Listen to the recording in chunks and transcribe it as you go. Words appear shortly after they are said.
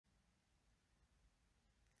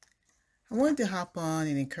I wanted to hop on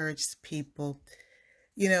and encourage people.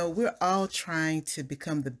 We're all trying to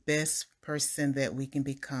become the best person that we can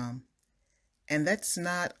become, and that's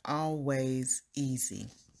not always easy.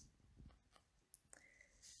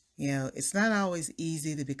 It's not always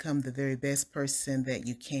easy to become the very best person that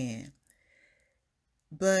you can,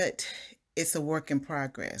 but it's a work in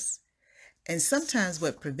progress. And sometimes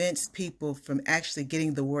what prevents people from actually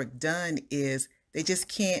getting the work done is they just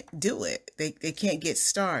can't do it. They can't get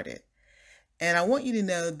started. And I want you to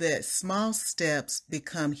know that small steps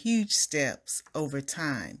become huge steps over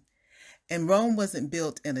time. And Rome wasn't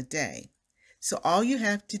built in a day. So all you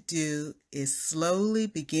have to do is slowly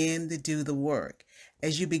begin to do the work.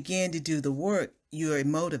 As you begin to do the work, you are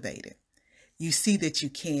motivated. You see that you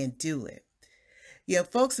can do it.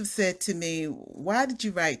 Folks have said to me, why did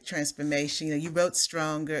you write Transformation? You wrote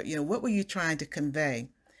Stronger. What were you trying to convey?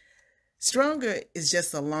 Stronger is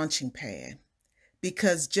just a launching pad,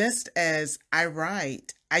 because just as I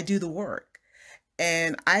write, I do the work.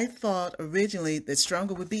 And I thought originally that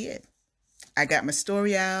Stronger would be it. I got my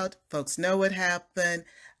story out. Folks know what happened.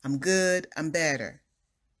 I'm good. I'm better.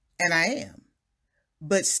 And I am.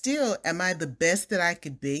 But still, am I the best that I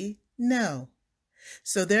could be? No.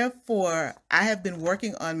 So therefore, I have been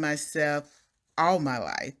working on myself all my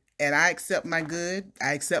life. And I accept my good,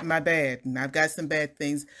 I accept my bad. And I've got some bad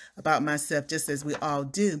things about myself, just as we all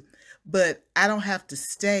do. But I don't have to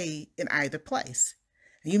stay in either place.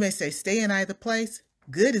 And you may say, stay in either place?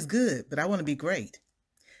 Good is good, but I want to be great.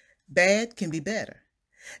 Bad can be better.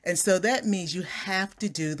 And so that means you have to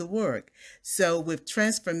do the work. So with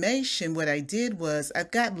Transformation, what I did was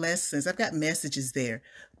I've got lessons, I've got messages there,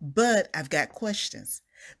 but I've got questions,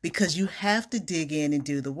 because you have to dig in and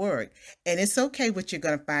do the work. And it's okay what you're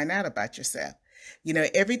going to find out about yourself.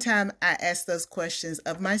 Every time I ask those questions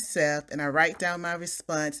of myself and I write down my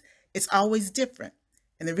response, it's always different.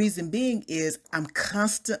 And the reason being is I'm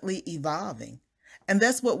constantly evolving. And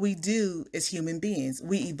that's what we do as human beings.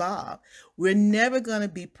 We evolve. We're never going to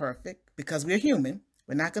be perfect because we're human.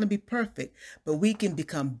 We're not going to be perfect, but we can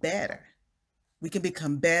become better. We can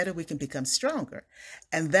become better. We can become stronger.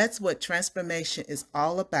 And that's what Transformation is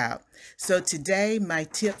all about. So today, my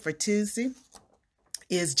tip for Tuesday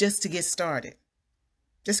is just to get started.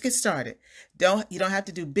 Just get started. You don't have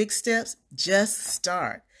to do big steps. Just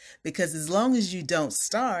start. Because as long as you don't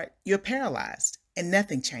start, you're paralyzed and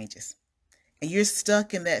nothing changes. And you're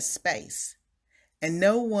stuck in that space. And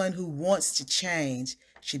no one who wants to change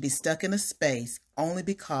should be stuck in a space only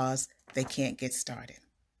because they can't get started.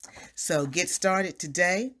 So get started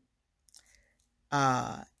today.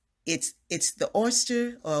 It's the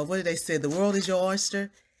oyster, or what do they say? The world is your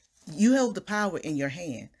oyster. You hold the power in your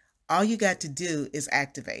hand. All you got to do is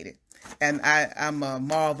activate it. And I'm a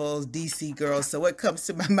Marvel DC girl, so what comes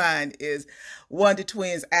to my mind is Wonder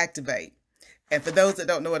Twins activate. And for those that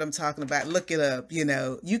don't know what I'm talking about, look it up.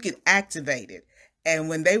 You could activate it. And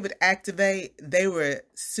when they would activate, they were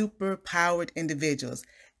super powered individuals.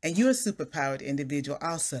 And you're a super powered individual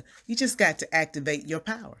also. You just got to activate your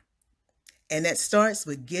power. And that starts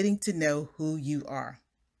with getting to know who you are.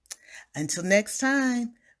 Until next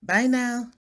time, bye now.